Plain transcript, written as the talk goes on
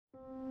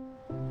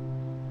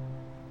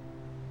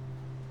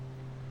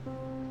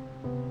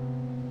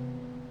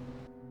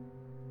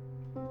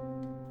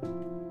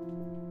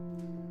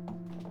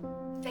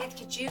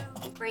could you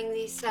bring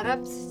these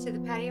setups to the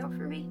patio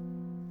for me?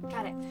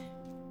 Got it.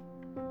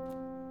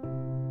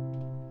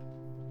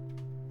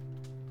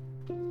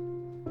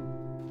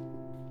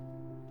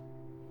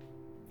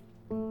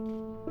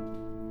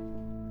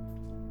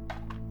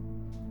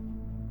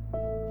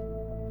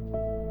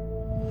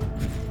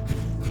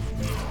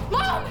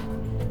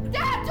 Mom!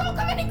 Dad, don't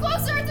come any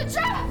closer! It's a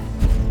trap!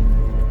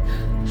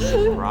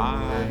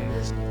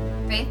 Surprise.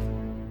 Faith?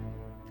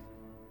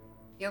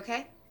 You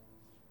okay?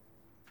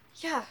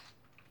 Yeah.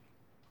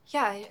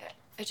 Yeah,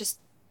 I just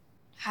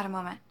had a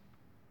moment.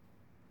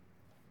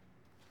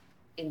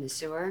 In the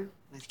sewer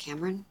with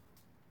Cameron?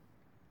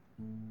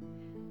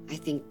 I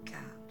think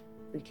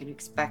we can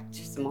expect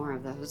some more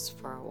of those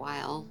for a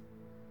while.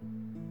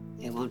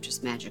 They won't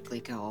just magically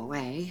go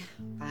away,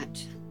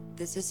 but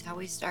this is how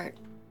we start.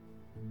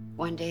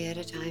 One day at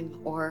a time,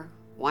 or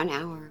 1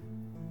 hour,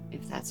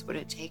 if that's what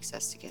it takes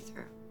us to get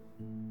through.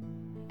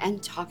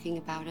 And talking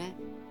about it.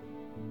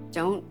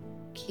 Don't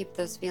keep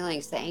those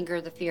feelings, the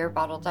anger, the fear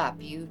bottled up.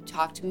 You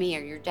talk to me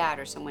or your dad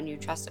or someone you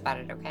trust about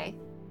it, okay?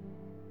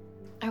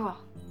 I will.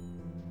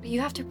 But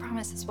you have to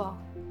promise as well.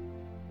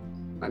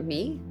 But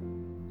me?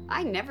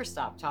 I never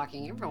stop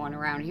talking. Everyone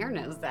around here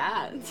knows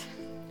that.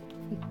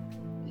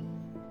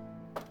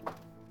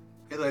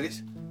 Hey,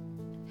 ladies.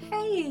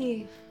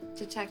 Hey,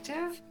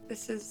 detective.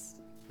 This is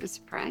a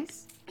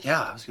surprise.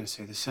 Yeah, I was gonna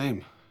say the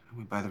same. I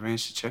went by the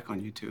ranch to check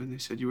on you two, and they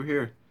said you were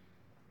here.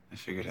 I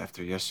figured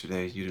after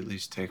yesterday, you'd at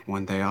least take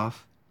one day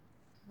off.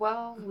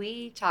 Well,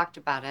 we talked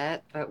about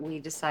it, but we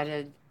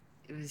decided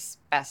it was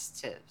best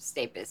to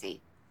stay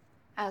busy.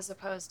 As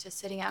opposed to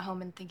sitting at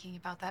home and thinking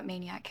about that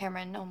maniac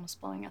Cameron almost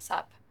blowing us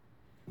up.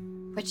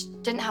 Which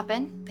didn't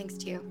happen, thanks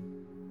to you.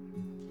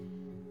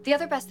 The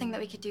other best thing that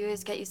we could do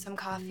is get you some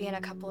coffee and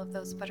a couple of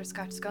those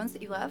butterscotch scones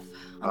that you love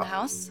on the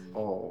house.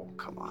 Oh,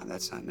 come on.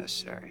 That's not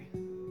necessary.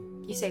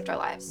 You saved our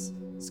lives.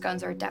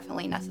 Scones are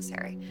definitely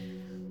necessary.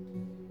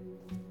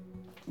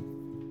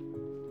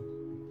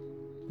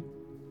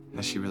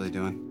 How's she really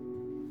doing?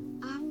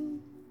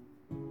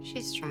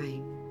 She's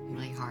trying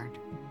really hard.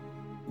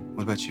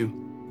 What about you?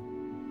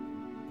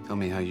 Tell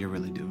me how you're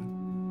really doing.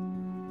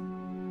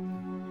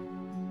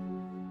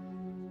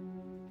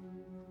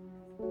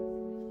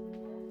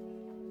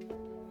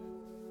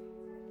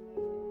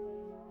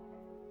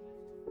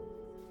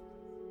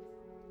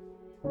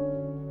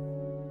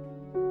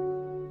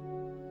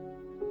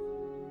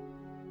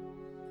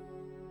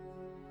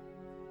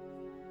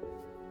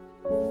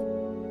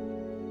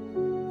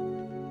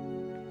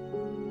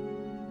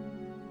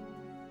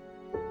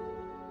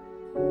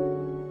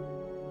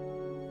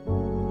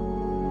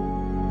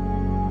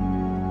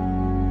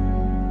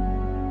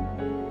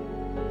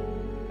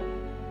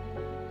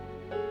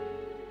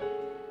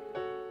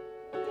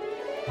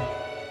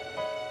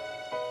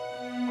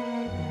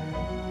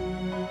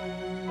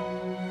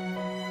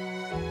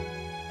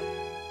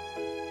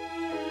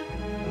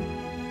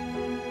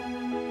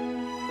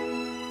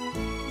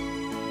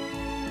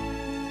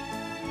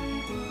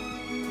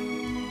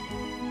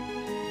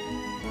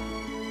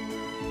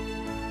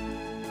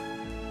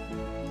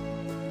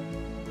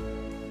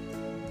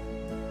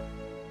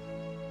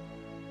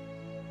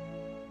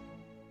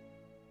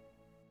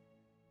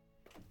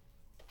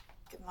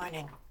 Good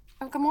morning.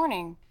 Oh, good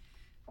morning.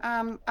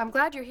 I'm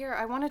glad you're here.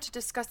 I wanted to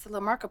discuss the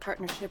LaMarca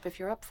partnership if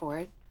you're up for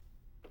it.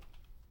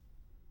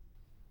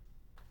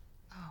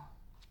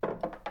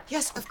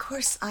 Yes, of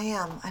course I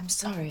am. I'm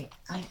sorry.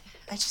 I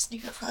just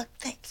need a hug.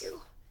 Thank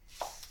you.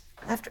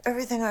 After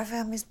everything our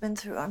family's been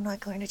through, I'm not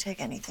going to take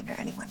anything or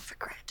anyone for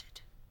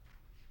granted.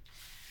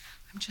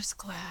 I'm just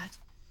glad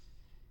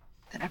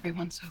that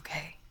everyone's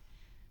okay.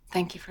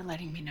 Thank you for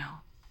letting me know.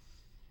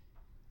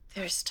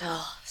 They're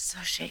still so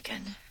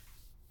shaken.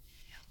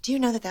 Do you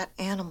know that that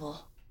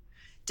animal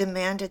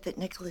demanded that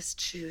Nicholas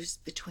choose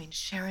between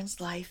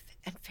Sharon's life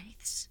and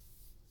Faith's?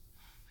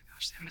 Oh my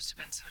gosh, they must have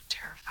been so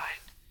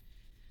terrified.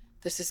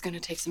 This is going to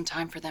take some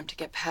time for them to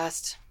get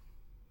past.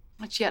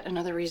 It's yet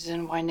another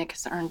reason why Nick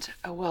has earned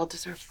a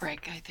well-deserved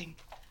break, I think.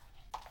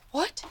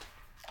 What?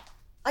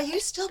 Are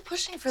you still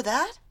pushing for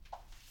that?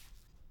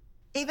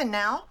 Even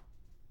now?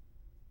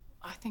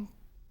 I think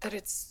that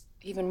it's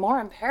even more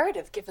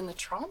imperative given the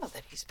trauma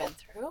that he's been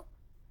through.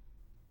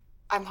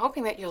 I'm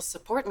hoping that you'll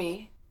support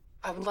me.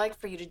 I would like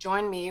for you to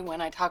join me when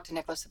I talk to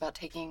Nicholas about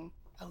taking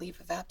a leave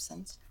of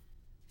absence.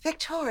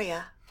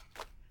 Victoria,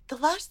 the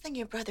last thing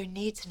your brother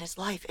needs in his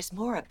life is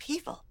more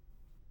upheaval.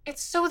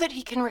 It's so that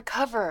he can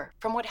recover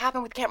from what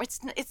happened with Cameron.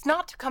 It's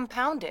not to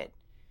compound it.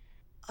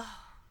 Oh,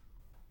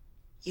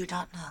 you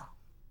don't know.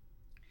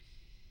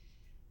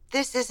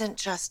 This isn't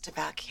just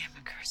about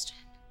Cameron Kirsten.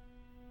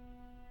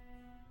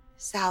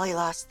 Sally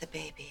lost the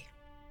baby.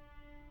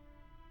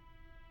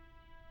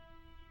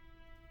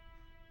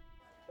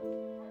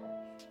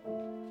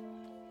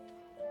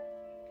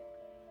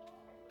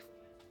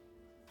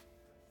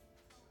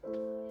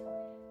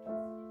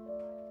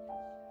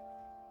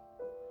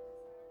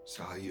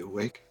 Sally, you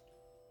awake?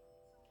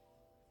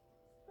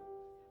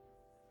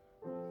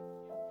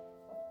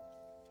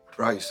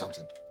 Brought you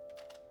something.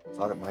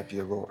 Thought it might be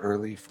a little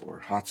early for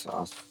hot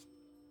sauce.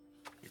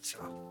 It's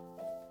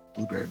a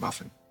blueberry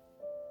muffin.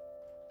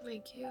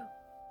 Thank you.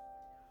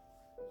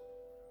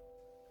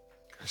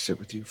 Can I sit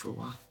with you for a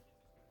while?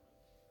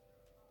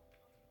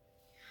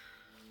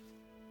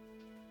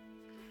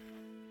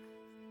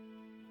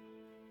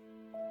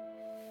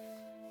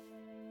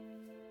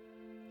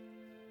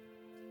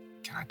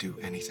 Can I do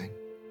anything?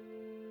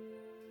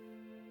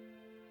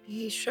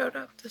 He showed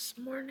up this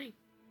morning.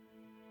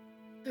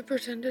 I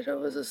pretended I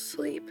was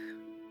asleep.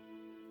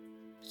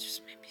 It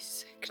just made me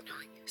sick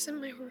knowing he was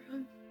in my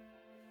room.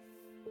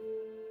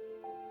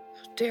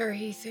 How dare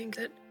he think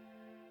that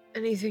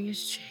anything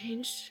has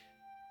changed?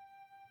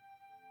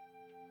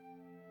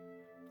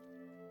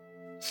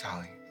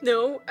 Sally,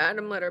 No,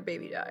 Adam let our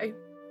baby die.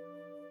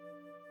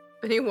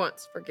 And he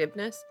wants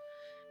forgiveness.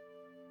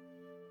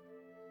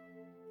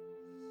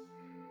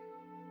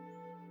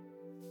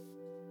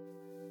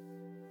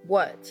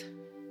 What?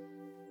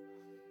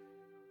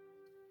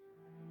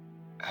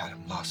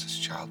 Adam lost his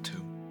child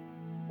too.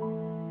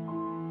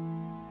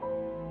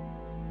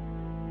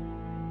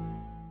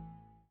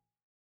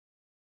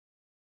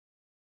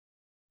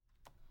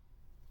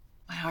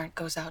 My heart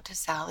goes out to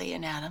Sally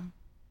and Adam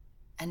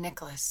and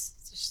Nicholas.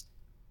 It's just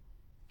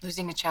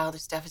losing a child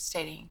is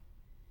devastating.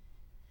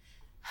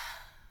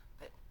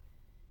 But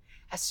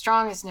as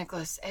strong as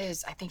Nicholas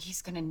is, I think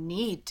he's going to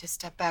need to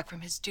step back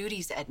from his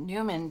duties at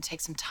Newman and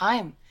take some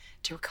time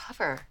to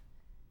recover.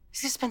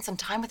 He's going to spend some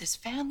time with his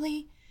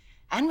family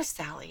and with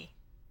Sally.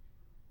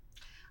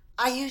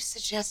 Are you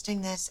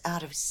suggesting this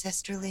out of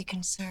sisterly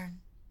concern?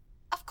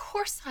 Of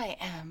course I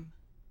am.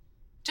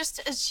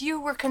 Just as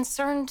you were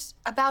concerned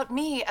about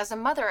me as a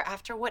mother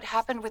after what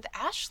happened with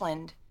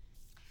Ashland.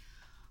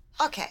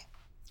 Okay,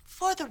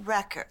 for the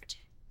record,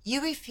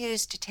 you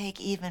refused to take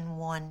even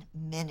 1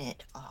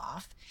 minute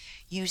off.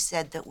 You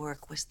said that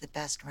work was the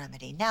best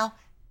remedy. Now,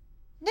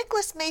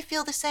 Nicholas may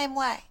feel the same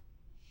way.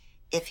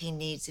 If he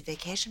needs a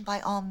vacation, by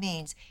all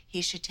means,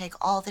 he should take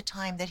all the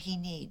time that he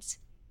needs.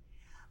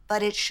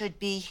 But it should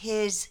be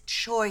his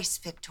choice,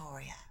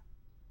 Victoria.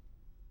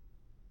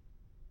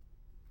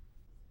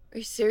 Are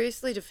you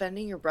seriously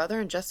defending your brother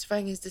and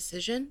justifying his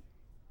decision?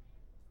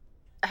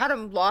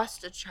 Adam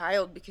lost a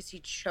child because he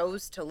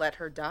chose to let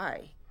her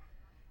die.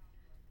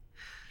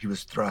 He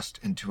was thrust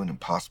into an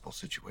impossible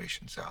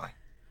situation, Sally.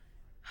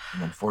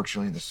 And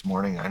unfortunately, this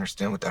morning, I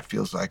understand what that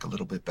feels like a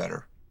little bit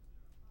better.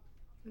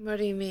 What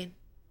do you mean?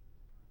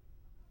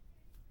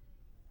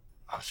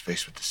 I was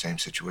faced with the same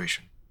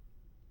situation.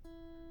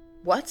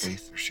 What?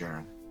 Faith or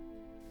Sharon.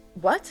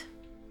 What?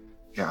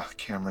 Yeah,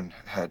 Cameron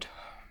had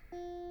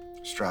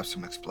strapped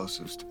some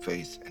explosives to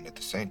Faith and at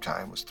the same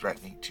time was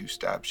threatening to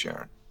stab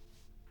Sharon.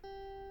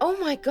 Oh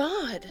my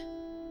God.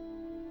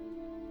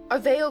 Are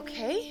they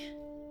okay?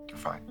 They're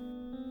fine.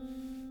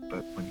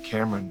 But when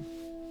Cameron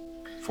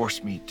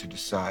forced me to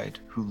decide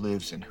who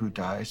lives and who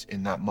dies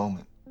in that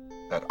moment,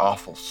 that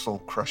awful,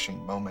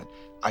 soul-crushing moment,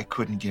 I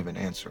couldn't give an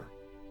answer.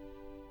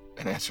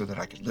 An answer that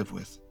I could live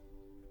with.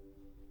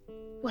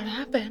 What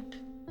happened?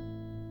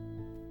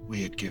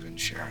 We had given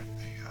Sharon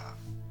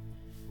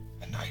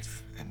a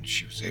knife, and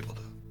she was able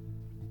to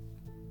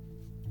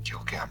kill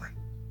Cameron.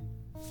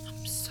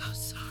 I'm so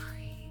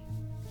sorry.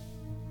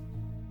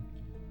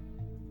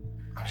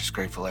 I'm just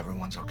grateful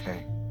everyone's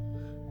okay.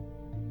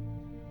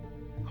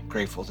 I'm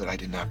grateful that I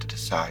didn't have to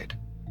decide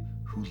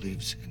who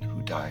lives and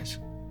who dies.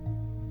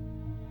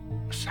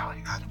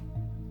 Sally, Adam.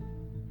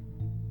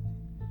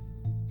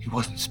 He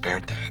wasn't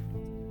spared that.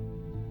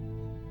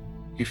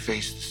 He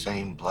faced the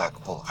same black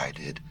hole I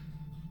did.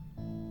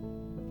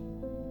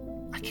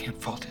 I can't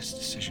fault his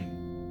decision.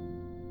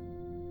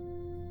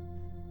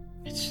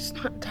 It's just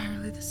not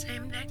entirely the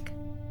same, Nick.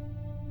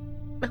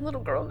 My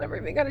little girl never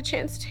even got a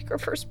chance to take her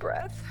first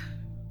breath.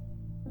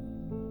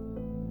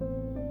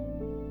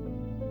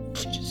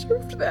 She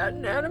deserved that,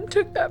 and Adam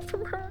took that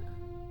from her.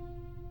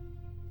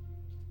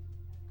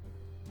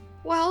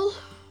 Well,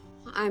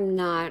 I'm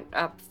not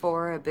up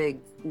for a big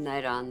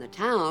night on the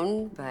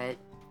town, but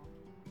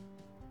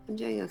I'm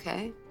doing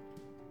okay.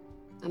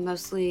 I'm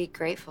mostly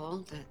grateful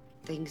that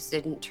things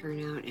didn't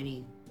turn out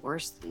any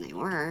worse than they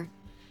were.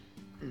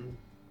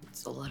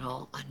 It's a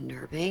little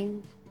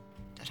unnerving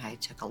that I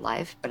took a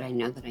life, but I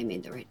know that I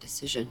made the right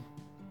decision.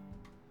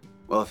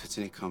 Well, if it's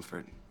any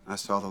comfort, I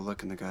saw the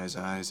look in the guy's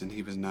eyes and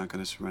he was not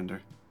going to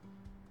surrender.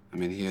 I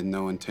mean, he had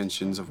no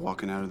intentions of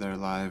walking out of there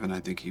alive, and I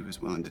think he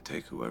was willing to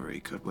take whoever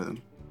he could with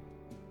him.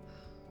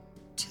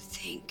 To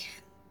think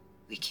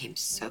we came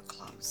so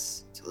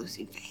close to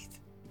losing Faith.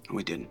 And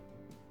we didn't.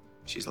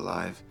 She's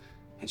alive,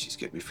 and she's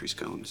getting me free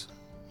scones.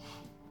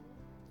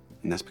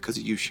 And that's because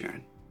of you,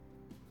 Sharon.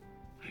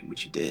 I mean,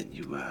 what you did,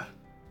 you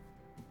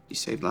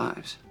saved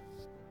lives.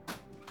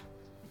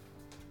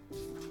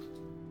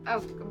 Oh,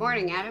 good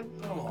morning, Adam.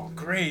 Oh,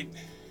 great.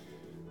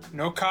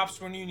 No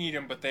cops when you need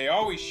them, but they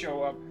always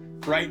show up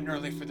bright and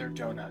early for their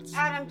donuts.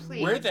 Adam,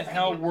 please. Where the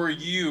hell were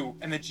you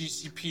and the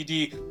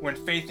GCPD when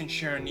Faith and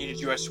Sharon needed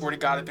you? I swear to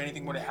God, if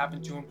anything would have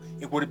happened to them,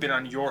 it would have been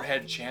on your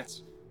head,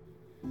 Chance.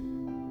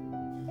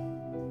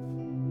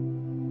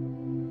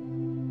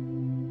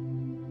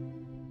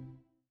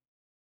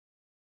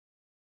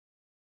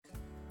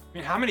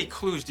 how many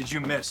clues did you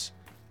miss?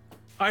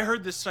 I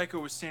heard this psycho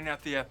was staying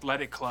at the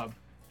athletic club.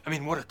 I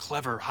mean, what a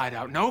clever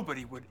hideout.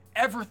 Nobody would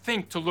ever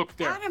think to look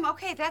there. Adam,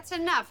 okay, that's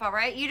enough, all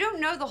right? You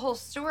don't know the whole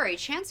story.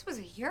 Chance was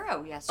a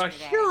hero A yesterday.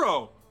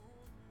 hero?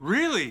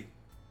 Really?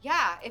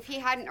 Yeah, if he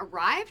hadn't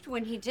arrived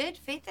when he did,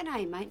 Faith and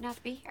I might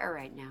not be here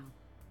right now.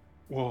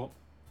 Well,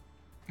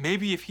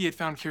 maybe if he had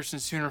found Kirsten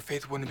sooner,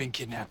 Faith wouldn't have been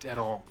kidnapped at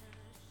all.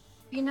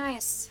 Be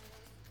nice.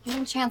 You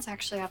and Chance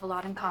actually have a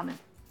lot in common.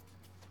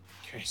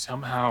 Okay,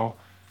 somehow,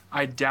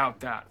 I doubt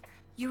that.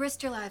 You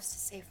risked your lives to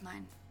save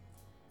mine.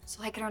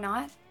 So like it or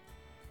not,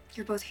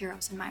 you're both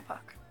heroes in my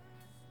book.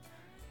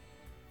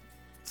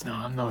 No,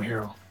 I'm no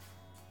hero.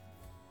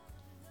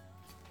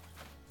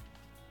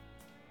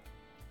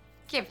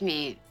 Give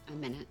me a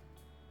minute.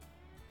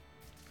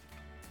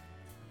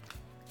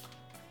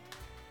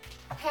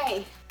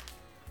 Hey.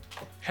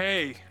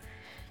 Hey.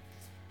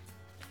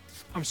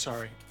 I'm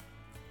sorry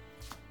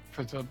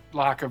for the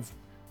lack of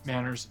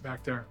manners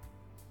back there.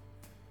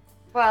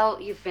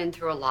 Well, you've been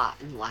through a lot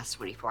in the last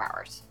 24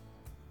 hours.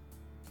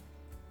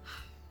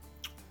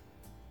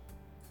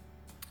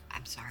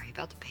 I'm sorry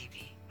about the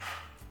baby.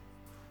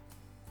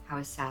 How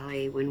is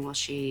Sally? When will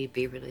she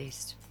be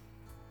released?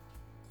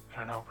 I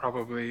don't know,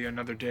 probably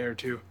another day or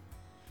two.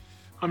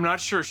 I'm not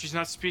sure. She's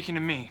not speaking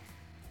to me.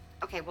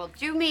 Okay, well,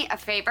 do me a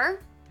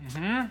favor.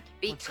 Mm-hmm.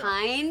 Be What's that?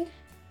 kind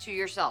to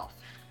yourself.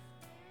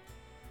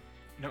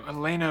 You know,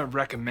 Elena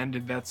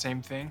recommended that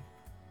same thing.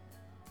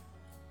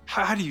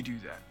 How do you do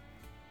that?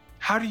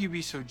 How do you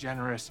be so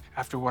generous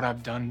after what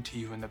I've done to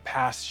you in the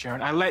past,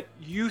 Sharon? I let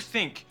you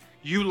think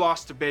you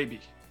lost a baby.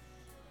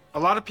 A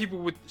lot of people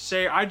would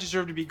say I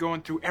deserve to be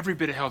going through every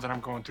bit of hell that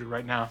I'm going through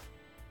right now.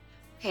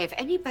 Okay, if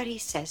anybody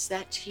says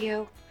that to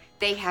you,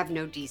 they have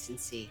no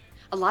decency.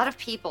 A lot of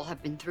people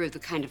have been through the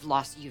kind of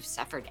loss you've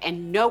suffered,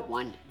 and no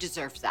one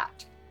deserves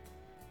that.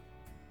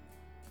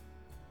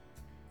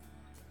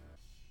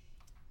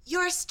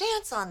 Your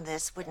stance on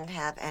this wouldn't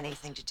have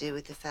anything to do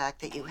with the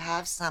fact that you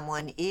have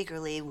someone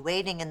eagerly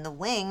waiting in the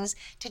wings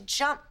to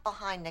jump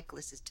behind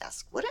Nicholas's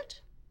desk, would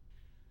it?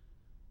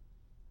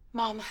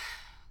 Mom,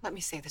 let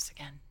me say this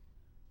again.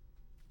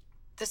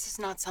 This is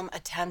not some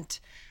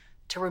attempt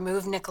to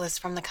remove Nicholas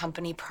from the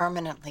company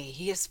permanently.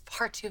 He is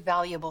far too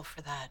valuable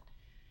for that.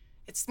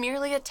 It's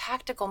merely a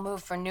tactical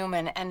move for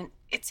Newman, and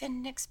it's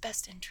in Nick's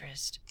best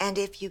interest. And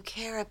if you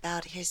care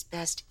about his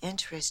best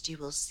interest, you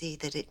will see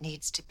that it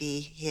needs to be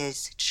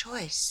his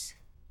choice.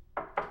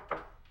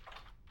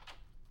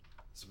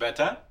 It's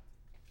bedtime?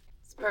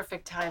 It's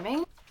perfect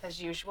timing,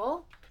 as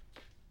usual.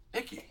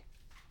 Nikki.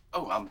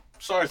 Oh, I'm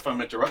sorry if I'm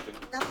interrupting.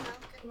 No,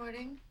 good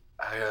morning.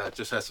 I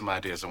just had some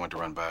ideas I want to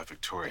run by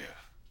Victoria.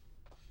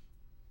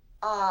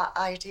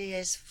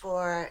 Ideas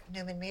for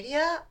Newman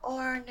Media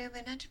or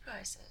Newman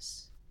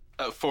Enterprises?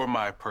 For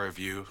my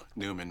purview,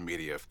 Newman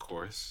Media, of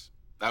course.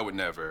 I would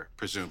never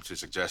presume to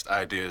suggest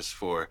ideas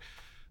for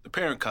the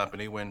parent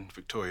company when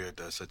Victoria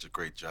does such a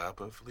great job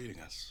of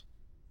leading us.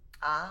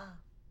 Ah.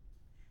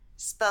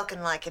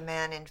 Spoken like a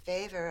man in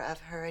favor of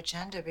her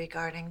agenda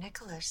regarding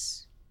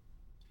Nicholas.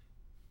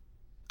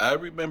 I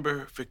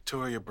remember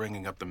Victoria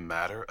bringing up the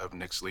matter of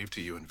Nick's leave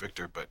to you and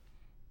Victor, but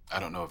I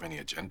don't know of any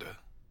agenda.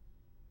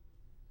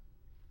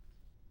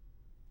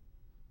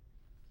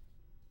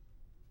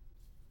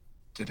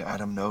 Did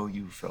Adam know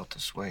you felt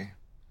this way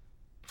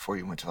before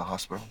you went to the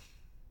hospital?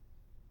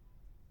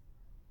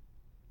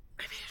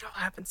 I mean, it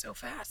all happened so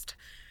fast.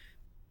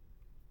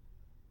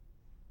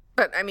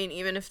 But, I mean,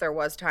 even if there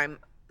was time,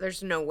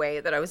 there's no way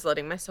that I was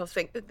letting myself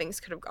think that things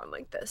could have gone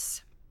like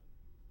this.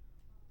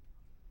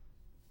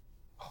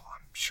 Oh,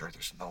 I'm sure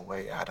there's no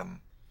way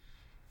Adam,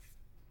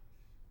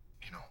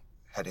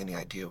 had any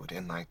idea it would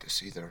end like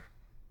this either.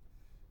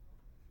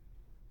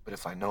 But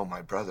if I know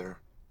my brother,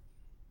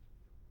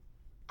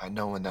 I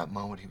know in that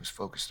moment he was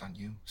focused on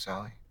you,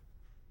 Sally.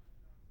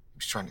 He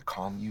was trying to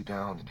calm you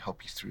down and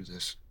help you through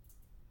this.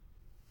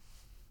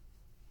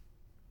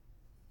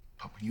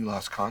 But when you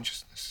lost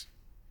consciousness,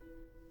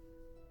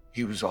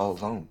 he was all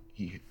alone.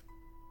 He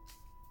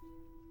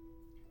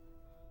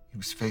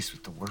was faced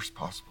with the worst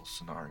possible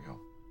scenario.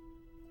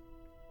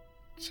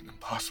 It's an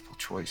impossible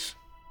choice.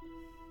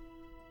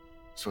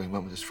 So he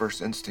went with his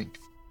first instinct.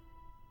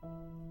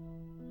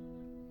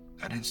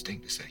 That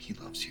instinct is that he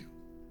loves you.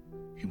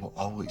 He will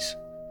always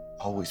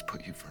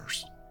put you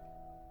first.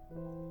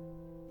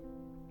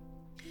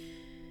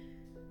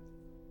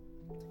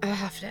 I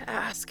have to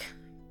ask.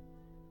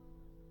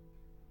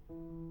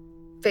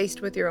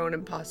 Faced with your own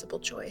impossible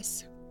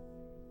choice,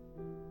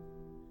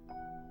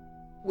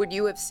 would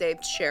you have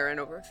saved Sharon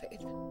over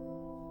Faith?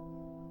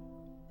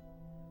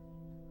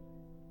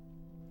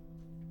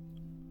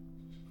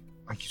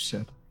 Like you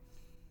said,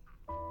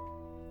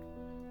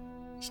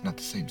 it's not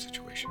the same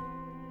situation.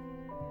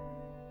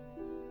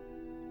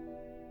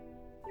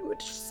 You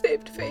would have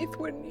saved Faith,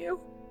 wouldn't you?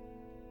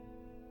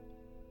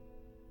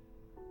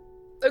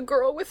 A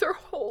girl with her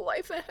whole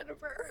life ahead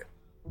of her.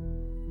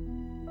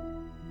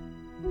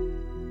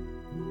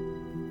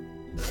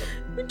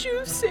 Would you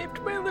have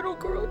saved my little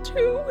girl,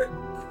 too?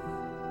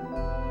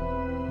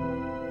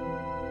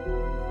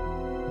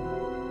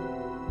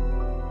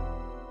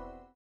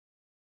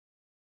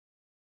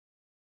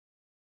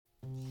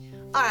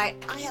 All right,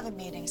 I have a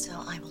meeting, so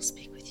I will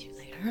speak with you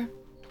later.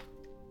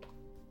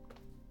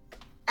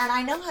 And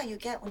I know how you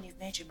get when you've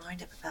made your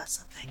mind up about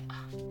something.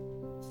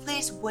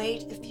 Please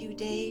wait a few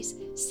days,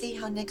 see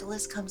how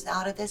Nicholas comes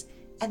out of this,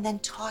 and then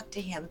talk to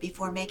him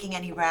before making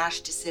any rash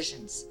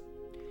decisions.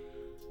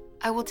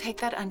 I will take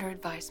that under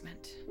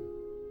advisement.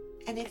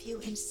 And if you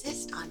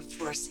insist on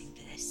forcing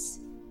this,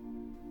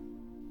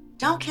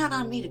 don't count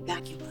on me to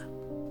back you up.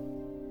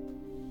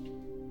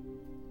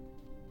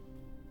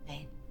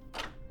 Vane.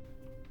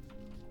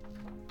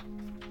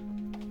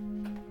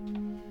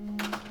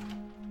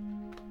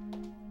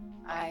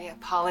 I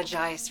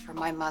apologize for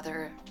my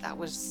mother. That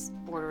was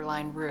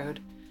borderline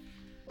rude.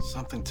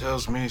 Something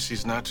tells me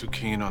she's not too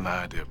keen on the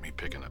idea of me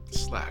picking up the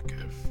slack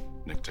if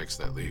Nick takes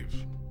that leave.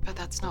 But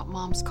that's not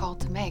Mom's call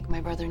to make.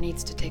 My brother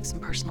needs to take some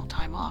personal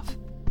time off.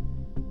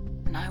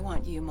 And I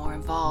want you more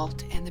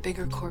involved in the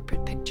bigger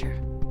corporate picture.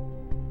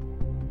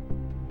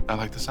 I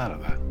like the sound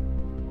of that.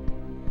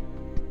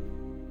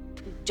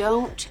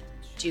 Don't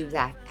do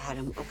that,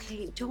 Adam,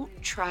 okay? Don't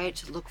try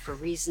to look for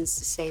reasons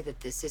to say that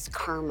this is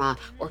karma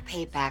or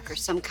payback or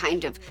some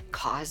kind of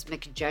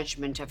cosmic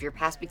judgment of your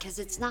past, because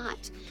it's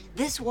not.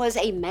 This was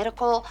a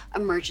medical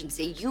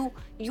emergency. You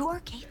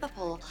are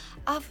capable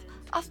of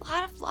a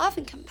lot of love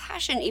and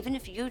compassion, even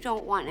if you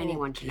don't want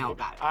anyone to know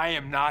about it. I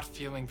am not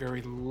feeling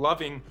very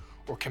loving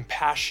or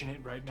compassionate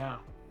right now.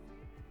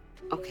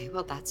 Okay,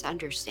 well, that's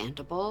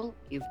understandable.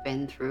 You've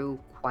been through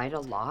quite a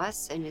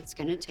loss, and it's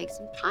gonna take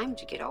some time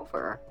to get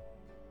over.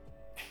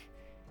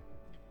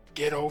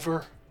 Get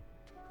over?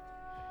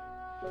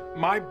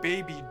 My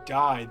baby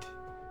died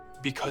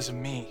because of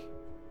me.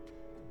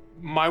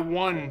 My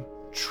one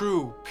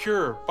true,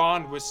 pure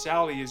bond with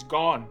Sally is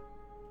gone.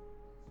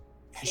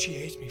 And she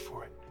hates me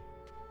for it.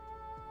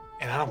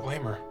 And I don't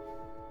blame her.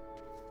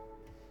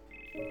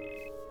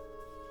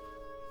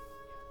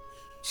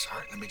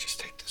 Sorry, let me just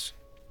take this.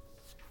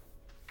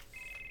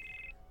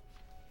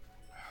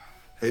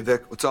 Hey,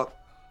 Vic, what's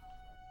up?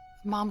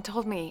 Mom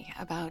told me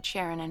about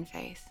Sharon and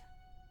Faith.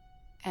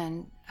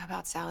 And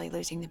about Sally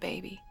losing the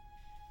baby.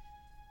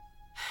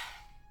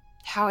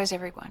 How is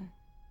everyone?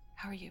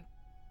 How are you?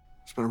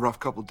 It's been a rough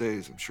couple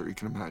days, I'm sure you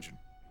can imagine.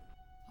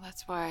 Well,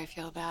 that's why I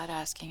feel bad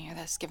asking you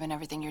this, given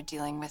everything you're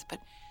dealing with, but...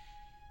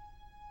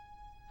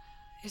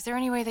 Is there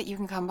any way that you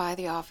can come by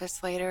the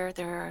office later?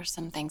 There are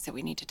some things that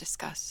we need to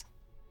discuss.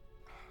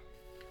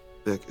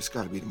 Vic, it's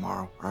gotta be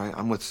tomorrow, all right?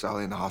 I'm with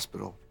Sally in the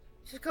hospital.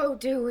 Just go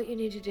do what you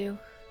need to do.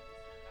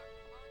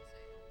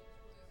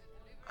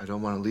 I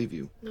don't want to leave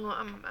you. No,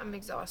 I'm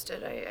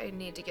exhausted. I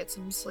need to get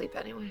some sleep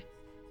anyway.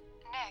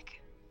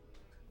 Nick.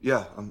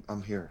 Yeah,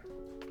 I'm here.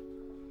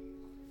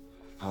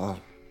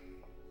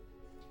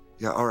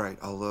 Yeah, all right.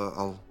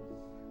 I'll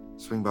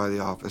swing by the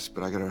office,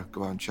 but I gotta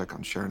go out and check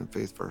on Sharon and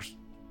Faith first.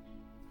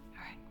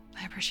 All right,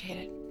 I appreciate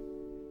it.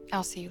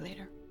 I'll see you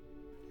later.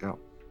 Yeah.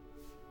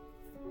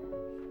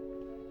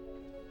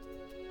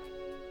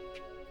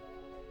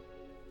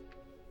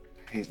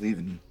 I hate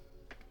leaving you.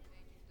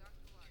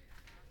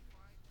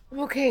 I'm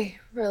okay,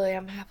 really.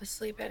 I'm half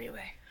asleep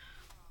anyway.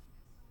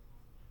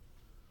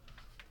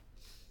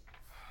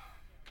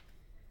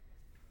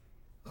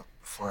 Look,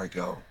 before I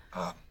go,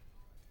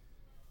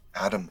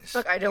 Adam is...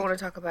 Look, I don't want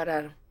to talk about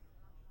Adam.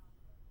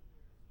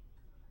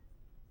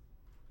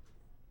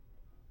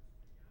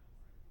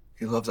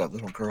 He loves that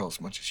little girl as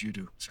much as you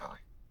do, Sally.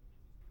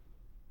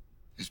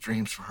 His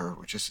dreams for her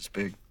were just as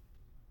big.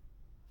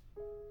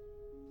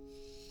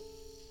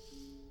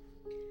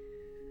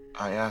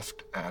 I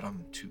asked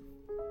Adam to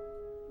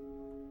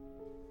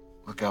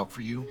look out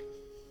for you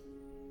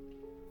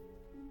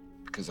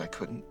because I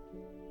couldn't.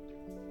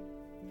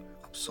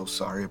 I'm so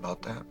sorry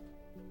about that.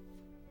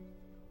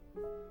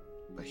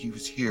 But he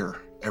was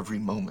here every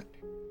moment,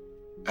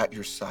 at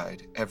your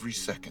side, every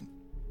second.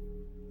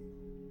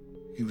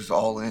 He was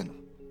all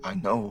in. I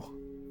know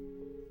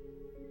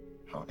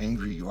how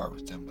angry you are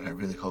with them, but I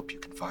really hope you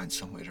can find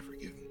some way to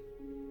forgive him.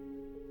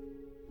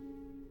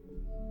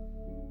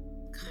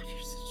 God,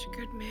 you're such a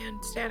good man,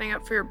 standing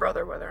up for your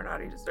brother whether or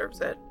not he deserves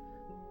it.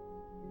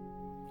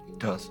 He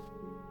does.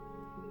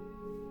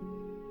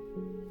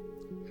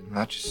 And I'm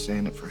not just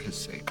saying it for his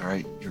sake, all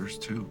right? Yours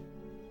too.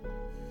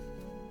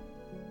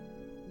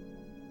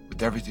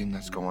 With everything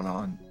that's going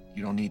on,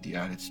 you don't need the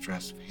added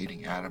stress of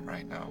hating Adam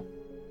right now.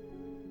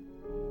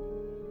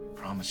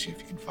 I promise you, if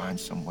you can find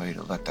some way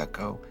to let that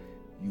go,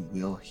 you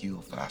will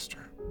heal faster.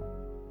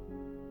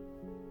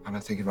 I'm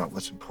not thinking about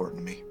what's important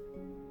to me.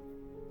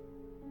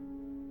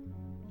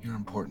 You're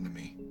important to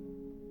me.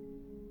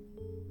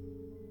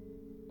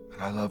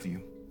 And I love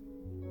you.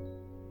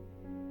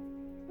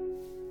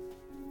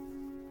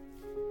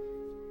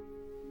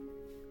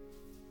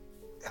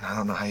 And I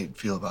don't know how you'd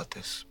feel about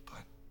this,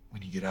 but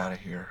when you get out of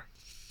here,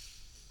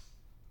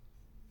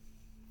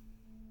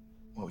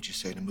 what would you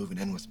say to moving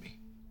in with me?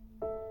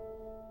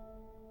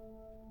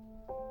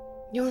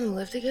 You want to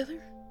live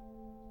together?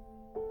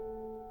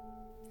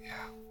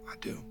 Yeah, I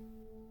do.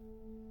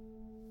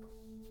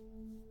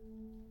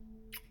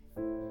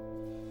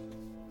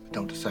 But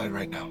don't decide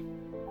right now.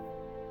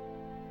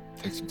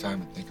 Take some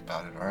time and think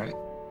about it, all right?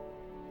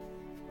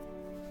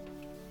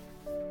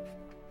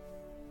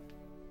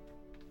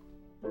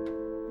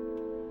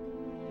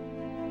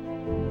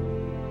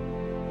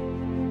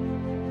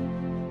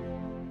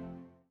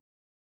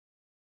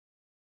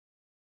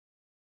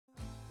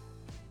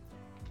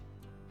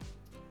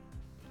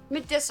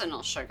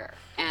 medicinal sugar.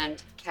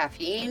 And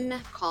caffeine,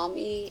 call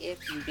me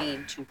if you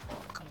need to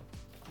talk.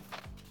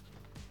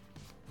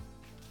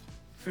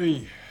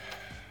 Hey,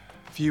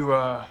 have you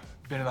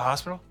been to the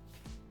hospital?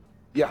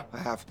 Yeah, I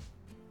have.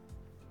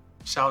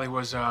 Sally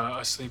was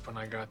asleep when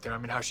I got there. I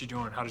mean, how's she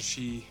doing? How does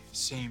she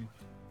seem?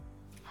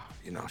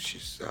 You know,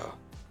 she's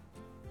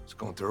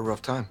going through a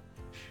rough time.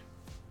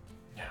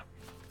 Yeah.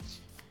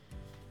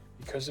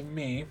 Because of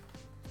me.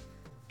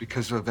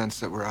 Because of events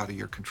that were out of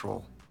your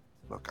control.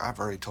 Look, I've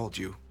already told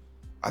you,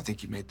 I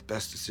think you made the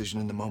best decision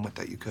in the moment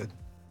that you could.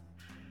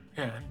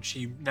 Yeah, and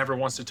she never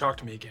wants to talk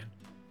to me again.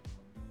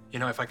 You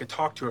know, if I could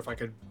talk to her, if I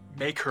could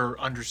make her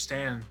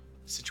understand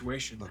the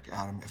situation. Look,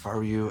 Adam, if I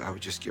were you, I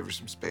would just give her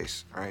some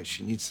space, all right?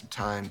 She needs some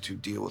time to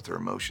deal with her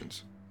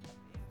emotions.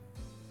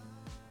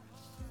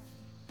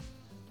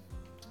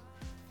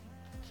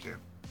 Yeah.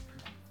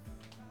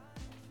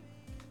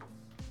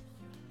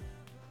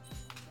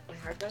 My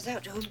heart goes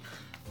out to him.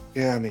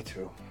 Yeah, me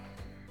too.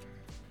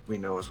 We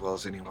know as well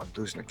as anyone,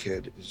 losing a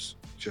kid is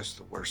just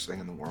the worst thing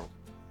in the world.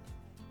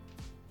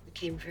 We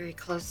came very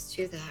close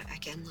to that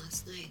again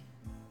last night.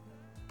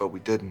 But we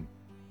didn't,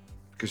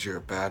 because you're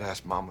a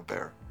badass mama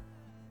bear.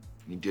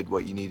 And you did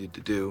what you needed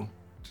to do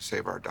to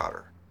save our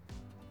daughter.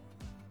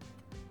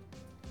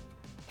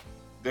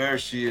 There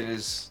she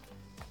is.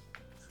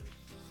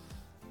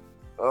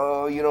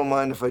 Oh, you don't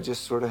mind if I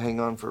just sort of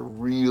hang on for a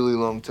really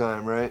long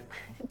time, right?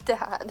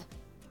 Dad.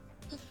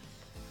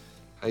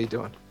 How you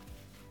doing?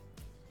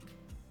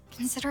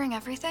 Considering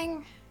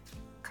everything,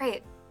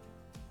 great.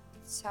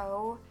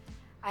 So,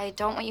 I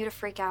don't want you to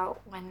freak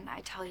out when I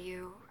tell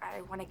you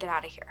I want to get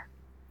out of here.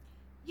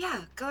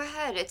 Yeah, go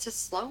ahead. It's a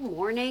slow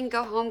morning.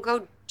 Go home,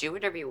 go do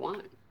whatever you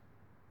want.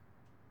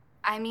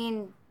 I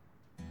mean,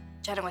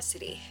 Genoa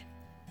City.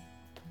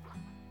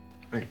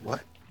 Wait,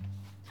 what?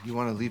 You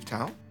want to leave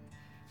town?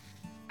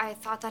 I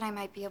thought that I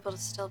might be able to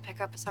still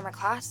pick up a summer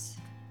class,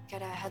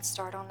 get a head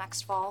start on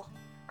next fall,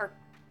 or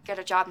get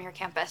a job near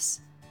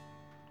campus.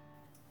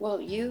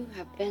 Well, you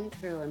have been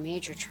through a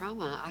major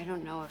trauma. I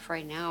don't know if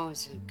right now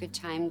is a good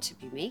time to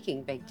be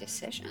making big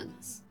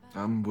decisions.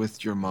 I'm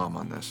with your mom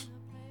on this.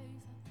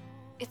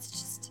 It's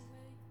just...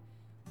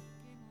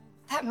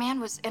 that man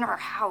was in our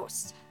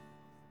house.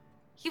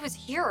 He was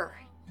here.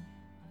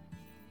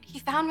 He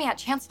found me at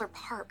Chancellor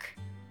Park.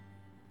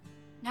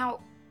 Now,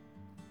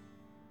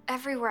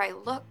 everywhere I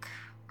look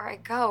or I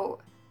go,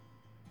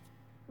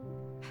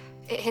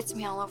 it hits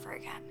me all over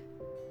again.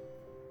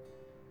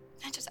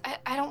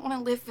 I don't want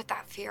to live with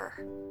that fear.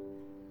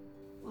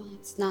 Well,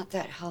 it's not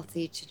that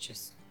healthy to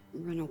just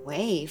run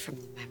away from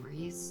the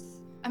memories.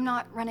 I'm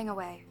not running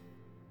away.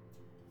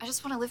 I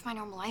just want to live my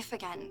normal life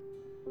again.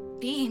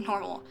 Be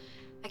normal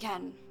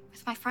again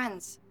with my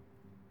friends.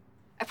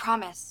 I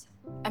promise.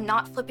 I'm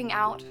not flipping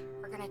out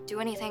or gonna do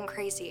anything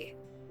crazy.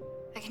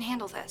 I can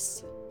handle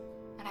this.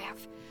 And I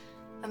have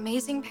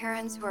amazing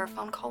parents who are a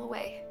phone call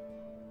away.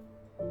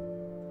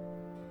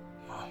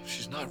 Oh,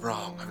 she's not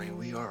wrong. I mean,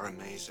 we are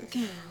amazing.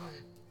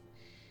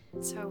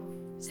 So,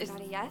 is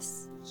that a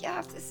yes? Yeah,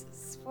 if this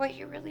is what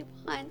you really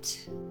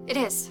want. It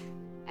is.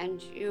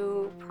 And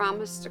you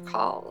promise to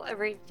call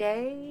every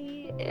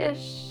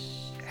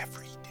day-ish?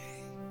 Every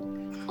day.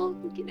 Well,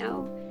 you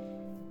know.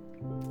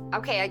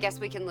 Okay, I guess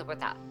we can live with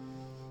that.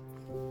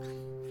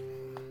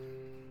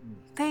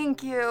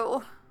 Thank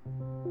you.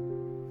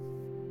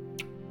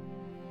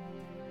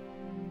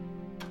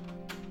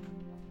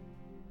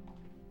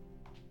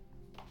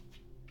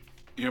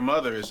 Your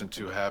mother isn't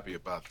too happy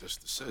about this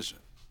decision,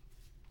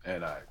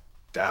 and I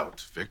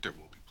doubt Victor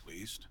will be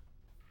pleased.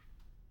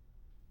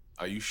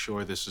 Are you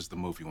sure this is the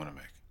move you want to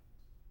make?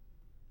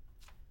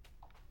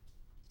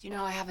 You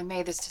know, I haven't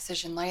made this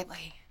decision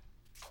lightly.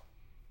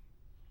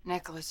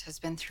 Nicholas has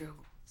been through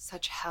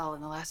such hell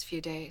in the last few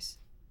days.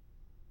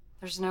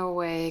 There's no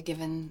way,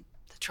 given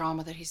the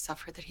trauma that he's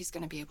suffered, that he's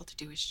going to be able to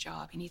do his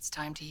job. He needs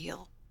time to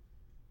heal.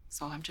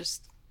 So I'm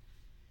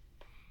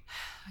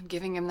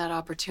giving him that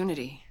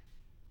opportunity.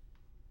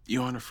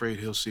 You aren't afraid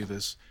he'll see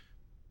this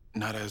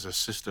not as a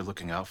sister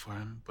looking out for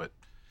him, but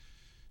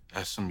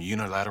as some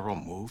unilateral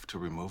move to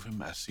remove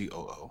him as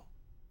COO?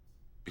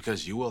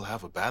 Because you will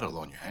have a battle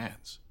on your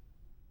hands.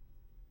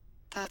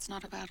 That's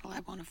not a battle I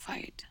want to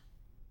fight.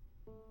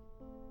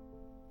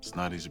 It's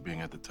not easy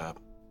being at the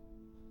top.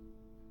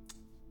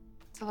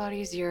 It's a lot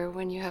easier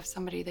when you have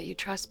somebody that you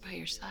trust by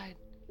your side.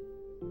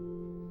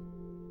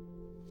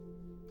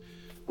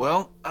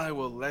 Well, I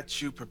will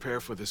let you prepare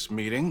for this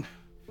meeting,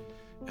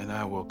 and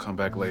I will come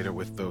back later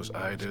with those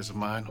ideas of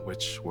mine,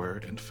 which were,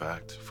 in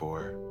fact,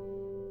 for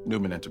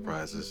Newman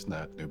Enterprises,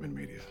 not Newman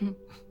Media.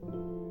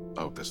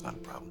 I hope that's not a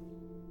problem.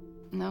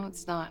 No,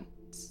 it's not.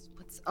 It's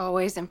what's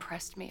always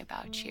impressed me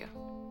about you.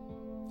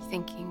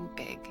 Thinking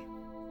big.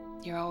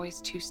 You're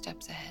always 2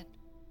 steps ahead.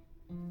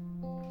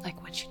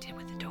 Like what you did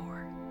with the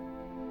door.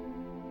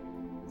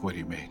 What do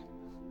you mean?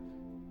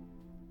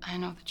 I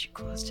know that you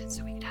closed it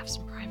so we could have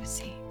some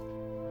privacy.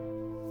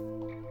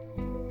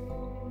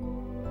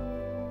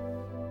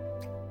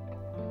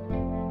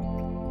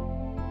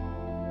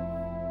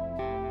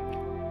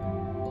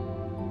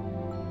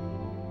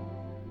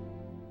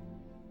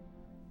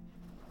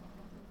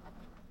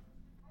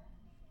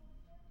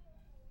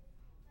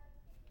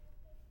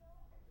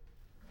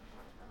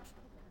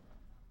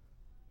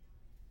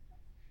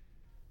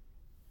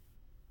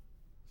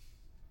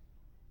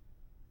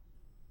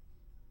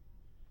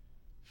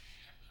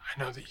 I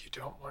know that you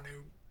don't want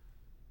to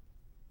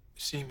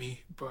see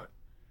me, but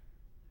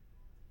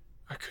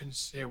I couldn't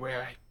stay away.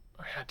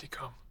 I had to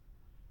come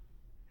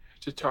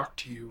to talk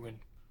to you and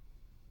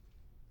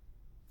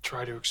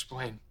try to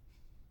explain.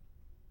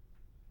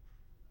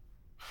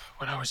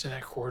 When I was in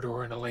that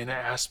corridor and Elena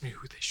asked me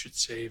who they should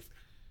save,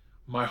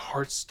 my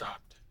heart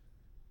stopped.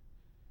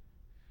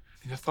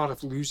 And the thought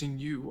of losing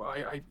you,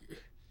 I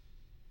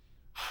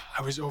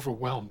was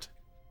overwhelmed.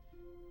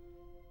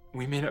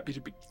 We may not be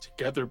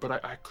together,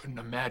 but I couldn't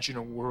imagine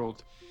a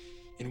world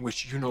in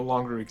which you no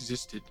longer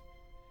existed.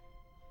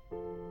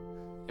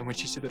 And when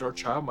she said that our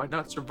child might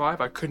not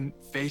survive, I couldn't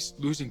face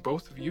losing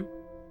both of you.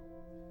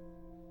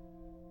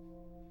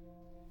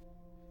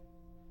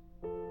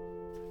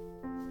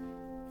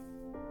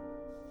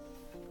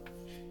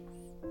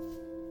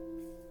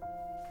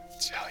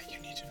 Sally, you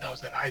need to know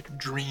that I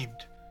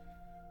dreamed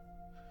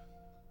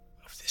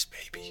of this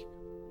baby.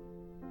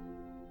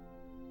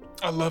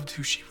 I loved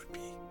who she would be.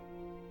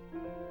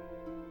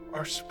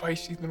 Our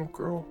spicy little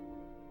girl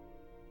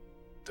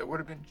that would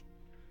have been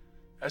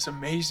as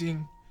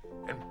amazing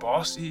and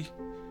bossy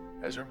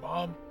as her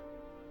mom.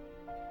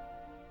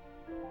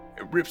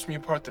 It rips me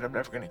apart that I'm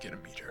never going to get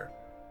to meet her.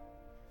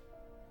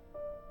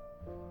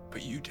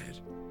 But you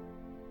did.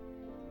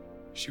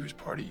 She was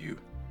part of you.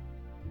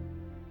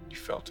 You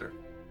felt her.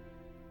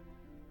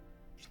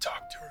 You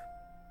talked to her.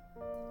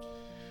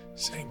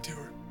 Sang to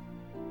her.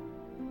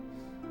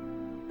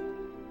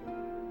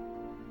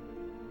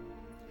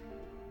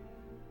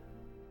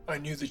 I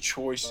knew the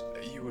choice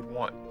that you would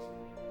want.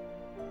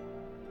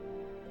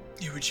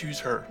 You would choose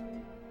her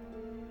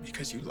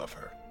because you love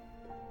her.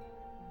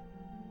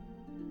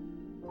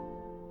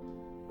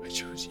 I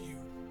chose you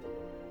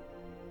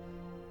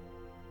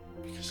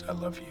because I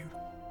love you.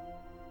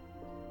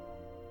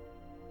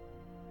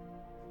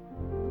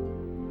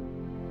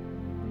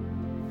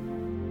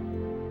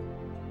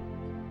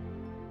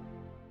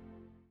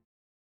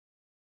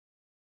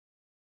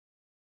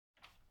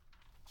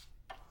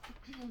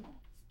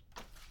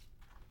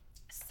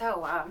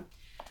 So,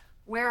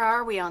 where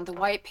are we on the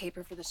white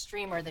paper for the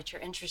streamer that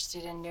you're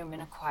interested in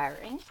Newman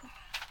acquiring?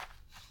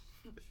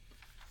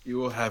 You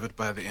will have it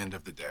by the end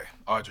of the day.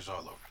 Audra's all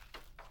over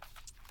it.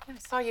 I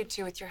saw you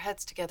two with your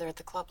heads together at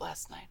the club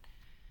last night.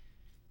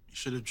 You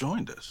should have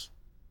joined us.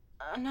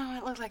 No,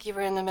 it looked like you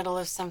were in the middle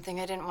of something.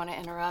 I didn't want to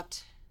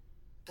interrupt.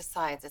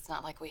 Besides, it's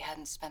not like we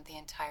hadn't spent the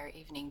entire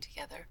evening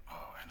together.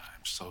 Oh, and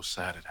I'm so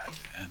sad it had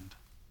to end.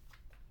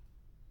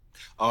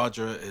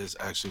 Audra is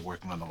actually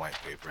working on the white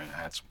paper, and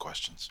I had some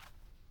questions.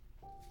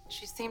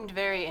 She seemed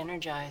very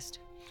energized.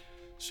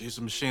 She's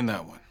a machine,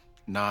 that one.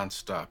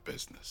 Non-stop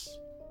business.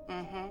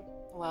 Mm-hmm.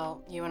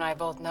 Well, you and I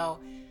both know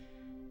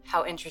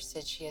how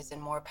interested she is in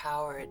more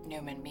power at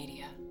Newman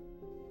Media.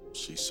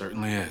 She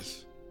certainly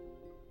is.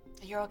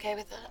 You're okay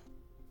with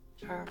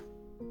that? Her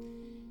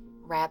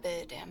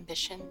rabid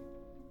ambition?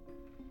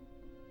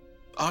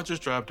 Audra's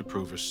drive to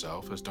prove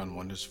herself has done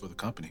wonders for the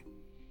company.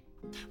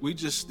 We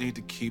just need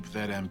to keep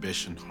that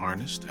ambition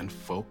harnessed and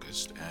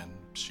focused, and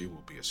she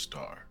will be a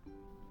star.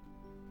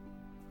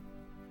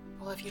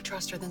 Well, if you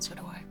trust her, then so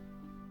do I.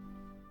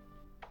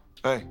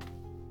 Hey.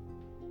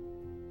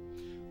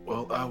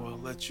 Well, I will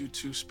let you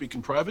two speak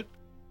in private.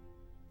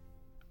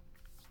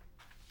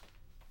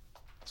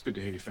 It's good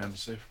to hear your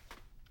family's safe.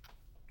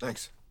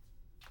 Thanks.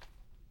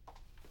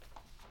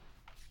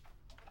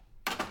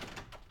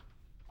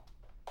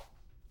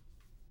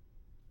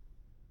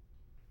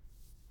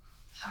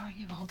 How are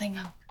you holding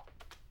up?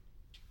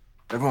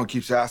 Everyone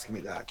keeps asking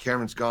me that.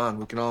 Cameron's gone.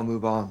 We can all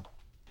move on.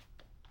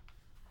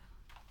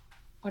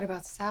 What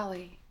about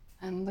Sally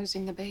and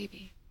losing the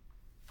baby?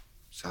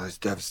 Sally's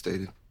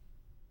devastated.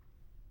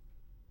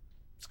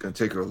 It's gonna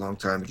take her a long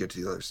time to get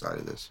to the other side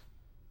of this.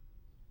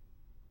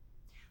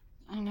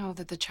 I know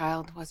that the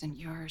child wasn't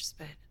yours,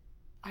 but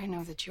I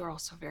know that you're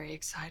also very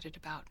excited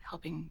about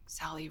helping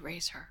Sally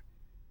raise her.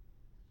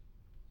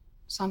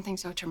 Something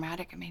so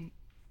traumatic, I mean,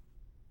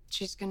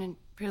 she's gonna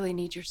really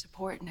need your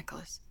support,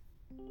 Nicholas.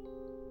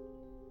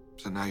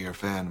 So now you're a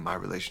fan of my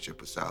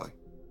relationship with Sally.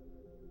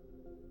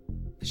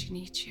 But she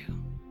needs you.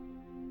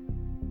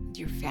 And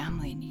your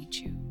family needs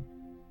you.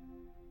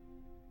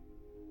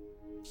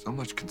 So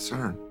much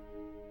concern.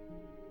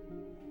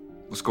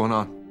 What's going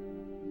on?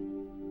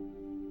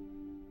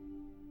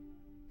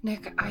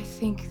 Nick, I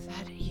think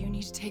that you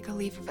need to take a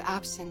leave of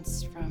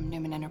absence from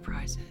Newman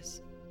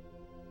Enterprises.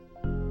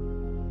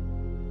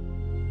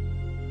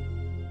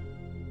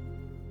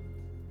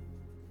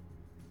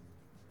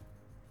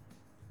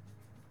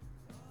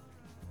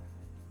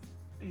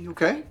 Are you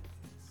okay?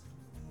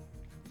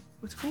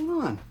 What's going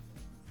on?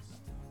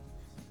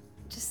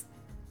 Just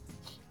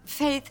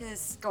Faith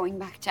is going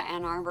back to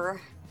Ann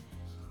Arbor.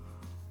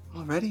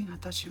 Already? I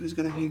thought she was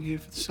gonna hang here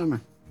for the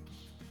summer.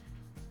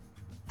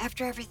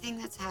 After everything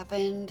that's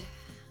happened,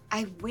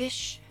 I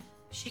wish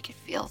she could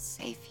feel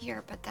safe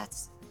here, but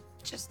that's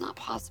just not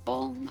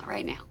possible. Not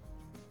right now.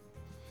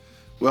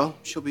 Well,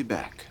 she'll be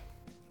back.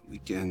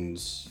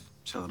 Weekends,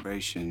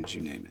 celebrations,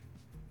 you name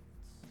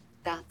it.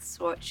 That's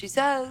what she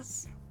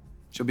says.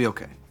 She'll be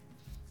okay.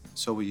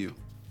 So will you.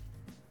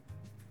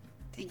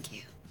 Thank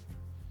you.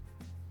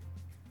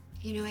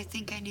 You know, I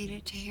think I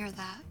needed to hear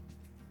that.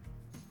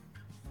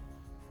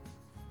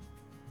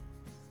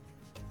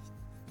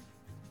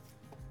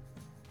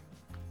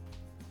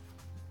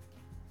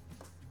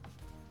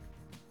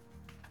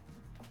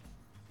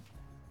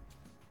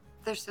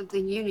 There's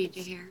something you need to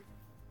hear.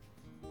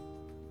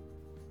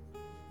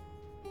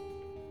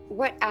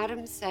 What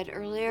Adam said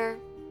earlier,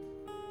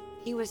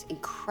 he was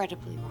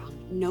incredibly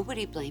wrong.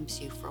 Nobody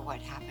blames you for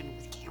what happened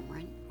with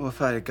Cameron. Well,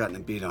 if I had gotten a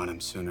beat on him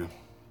sooner,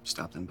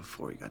 stopped him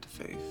before he got to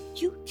Faith.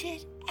 You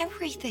did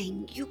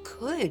everything you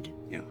could.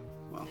 Yeah,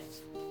 well.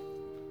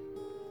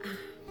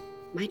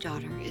 My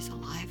daughter is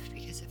alive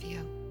because of you.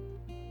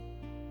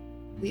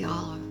 We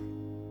all are.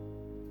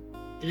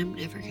 And I'm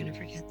never gonna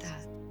forget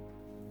that.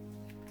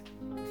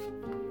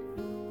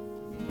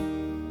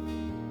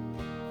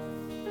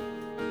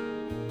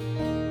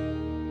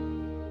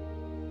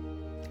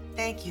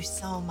 Thank you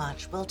so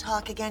much. We'll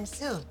talk again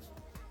soon.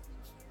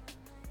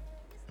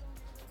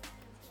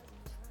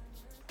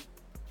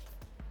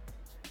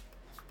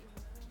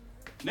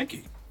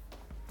 Nikki,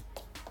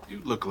 you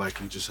look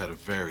like you just had a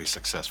very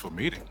successful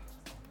meeting.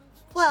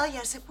 Well,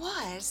 yes, it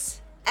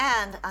was.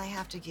 And I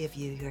have to give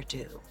you your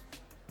due.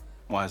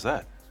 Why is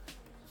that?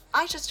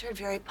 I just heard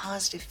very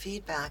positive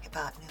feedback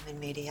about Newman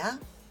Media.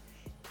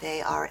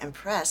 They are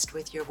impressed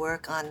with your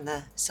work on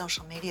the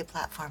social media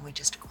platform we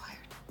just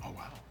acquired. Oh,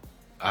 wow.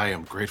 I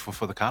am grateful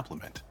for the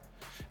compliment.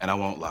 And I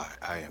won't lie,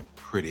 I am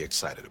pretty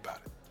excited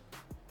about it.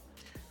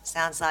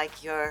 Sounds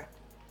like you're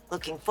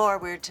looking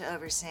forward to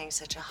overseeing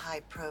such a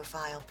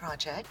high-profile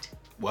project.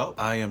 Well,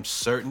 I am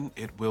certain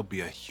it will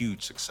be a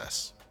huge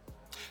success.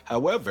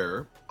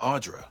 However,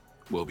 Audra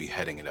will be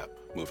heading it up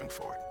moving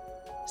forward.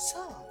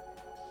 So,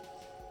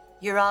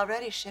 you're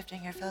already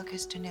shifting your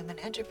focus to Newman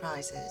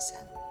Enterprises,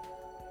 and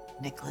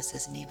Nicholas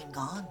isn't even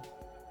gone.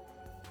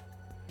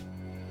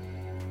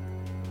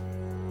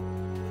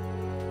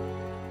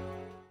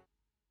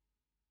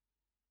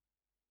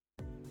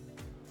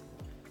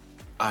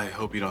 I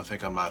hope you don't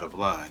think I'm out of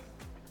line.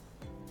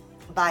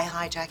 By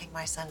hijacking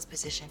my son's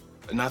position.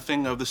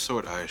 Nothing of the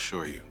sort, I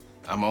assure you.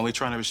 I'm only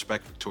trying to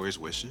respect Victoria's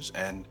wishes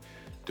and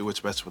do what's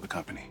best for the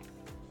company.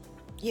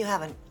 You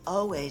haven't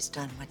always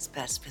done what's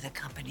best for the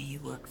company you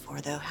work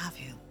for, though, have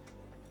you?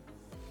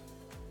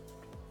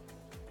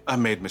 I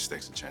made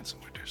mistakes in Chance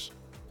and Winters.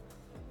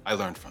 I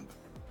learned from them.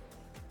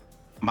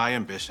 My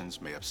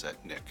ambitions may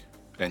upset Nick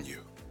and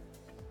you,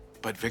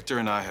 but Victor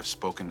and I have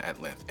spoken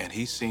at length, and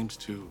he seems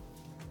to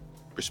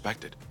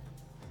respect it,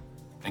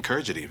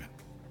 encourage it even.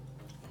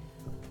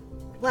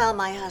 Well,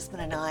 my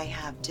husband and I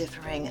have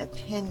differing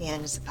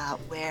opinions about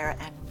where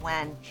and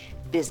when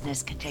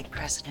business can take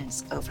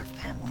precedence over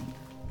family.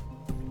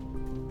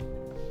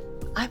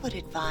 I would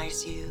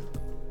advise you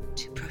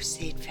to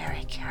proceed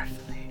very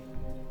carefully.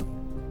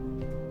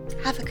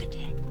 Have a good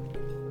day.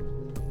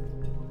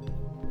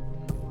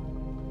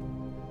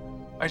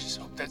 I just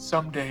hope that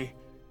someday,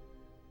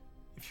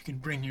 if you can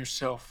bring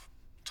yourself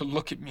to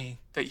look at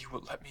me, that you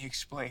will let me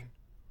explain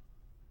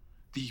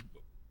the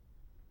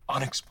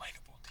unexplainable,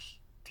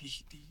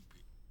 the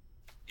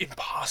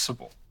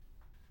impossible.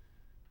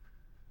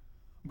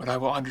 But I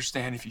will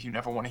understand if you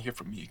never want to hear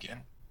from me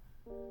again.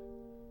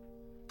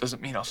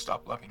 Doesn't mean I'll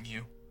stop loving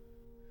you,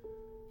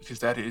 because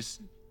that is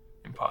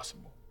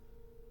impossible.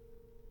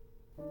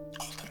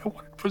 All that I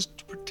wanted was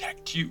to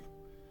protect you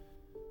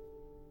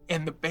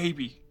and the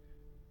baby.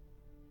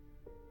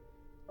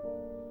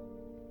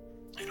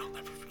 And I'll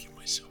never forgive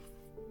myself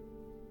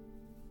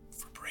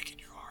for breaking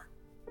your heart.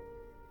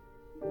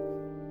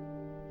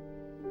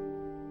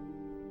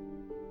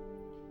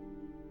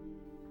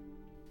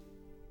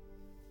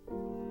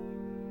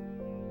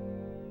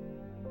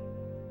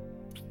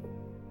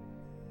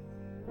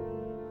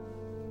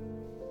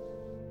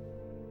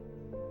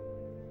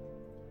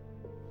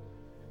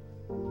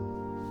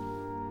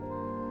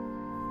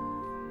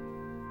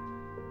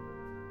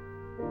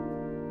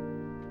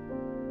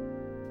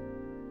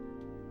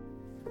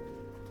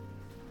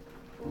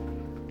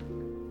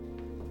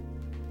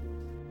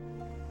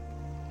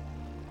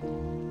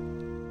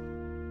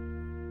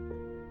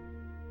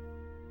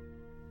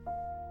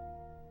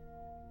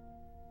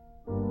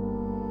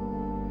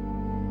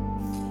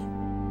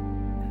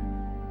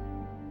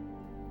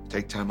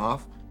 Take time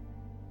off?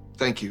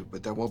 Thank you,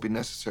 but that won't be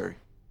necessary.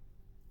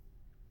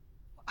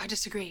 I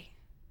disagree.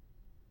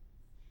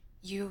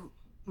 You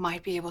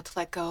might be able to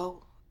let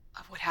go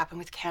of what happened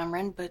with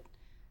Cameron, but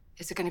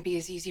is it going to be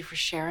as easy for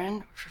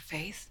Sharon or for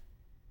Faith?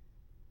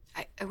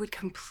 I would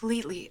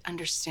completely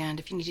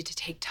understand if you needed to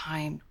take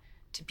time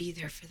to be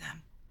there for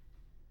them.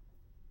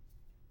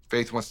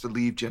 Faith wants to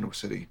leave Genoa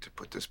City to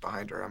put this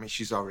behind her. I mean,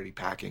 she's already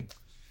packing.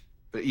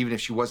 But even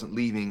if she wasn't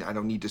leaving, I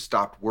don't need to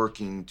stop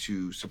working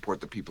to support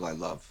the people I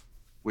love,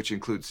 which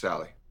includes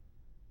Sally.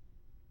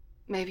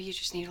 Maybe you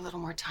just need a little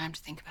more time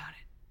to think about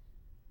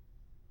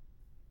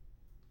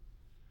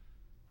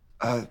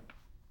it.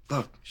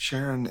 Look,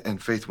 Sharon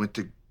and Faith went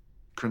to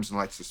Crimson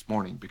Lights this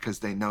morning because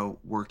they know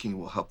working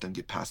will help them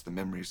get past the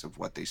memories of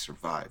what they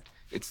survived.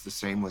 It's the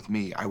same with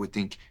me. I would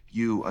think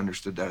you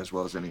understood that as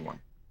well as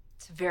anyone.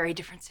 It's a very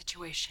different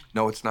situation.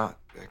 No, it's not,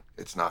 Vic.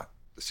 It's not.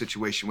 The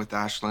situation with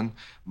Ashlyn,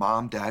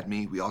 Mom, Dad,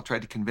 me, we all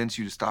tried to convince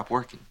you to stop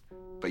working.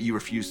 But you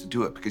refused to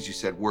do it because you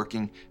said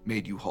working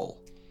made you whole.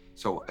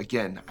 So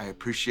again, I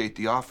appreciate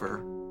the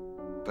offer,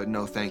 but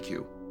no thank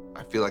you.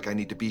 I feel like I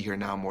need to be here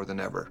now more than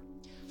ever.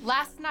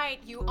 Last night,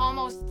 you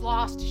almost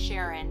lost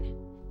Sharon.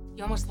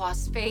 You almost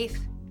lost Faith.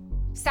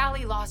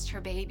 Sally lost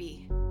her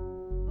baby.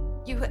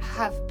 You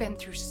have been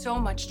through so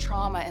much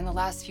trauma in the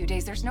last few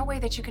days. There's no way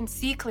that you can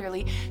see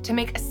clearly to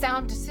make a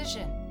sound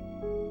decision.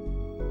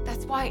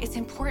 That's why it's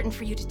important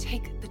for you to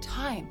take the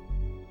time.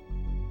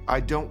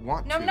 I don't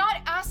want No, to. I'm not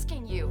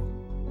asking you.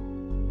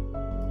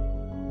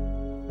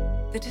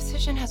 The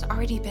decision has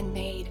already been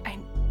made.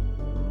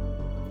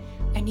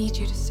 I need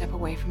you to step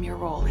away from your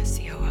role as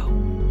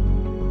COO.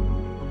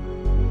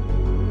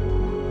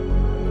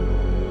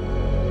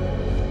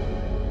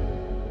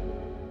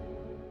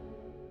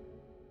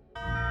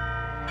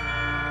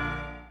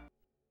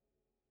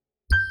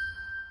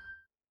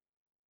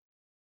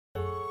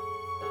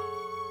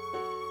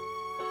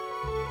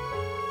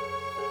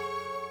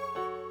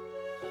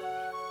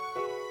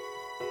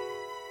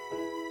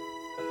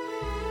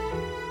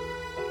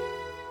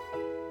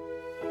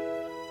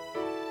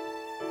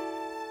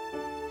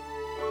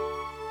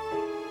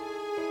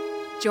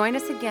 Join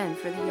us again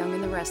for The Young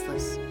and the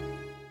Restless.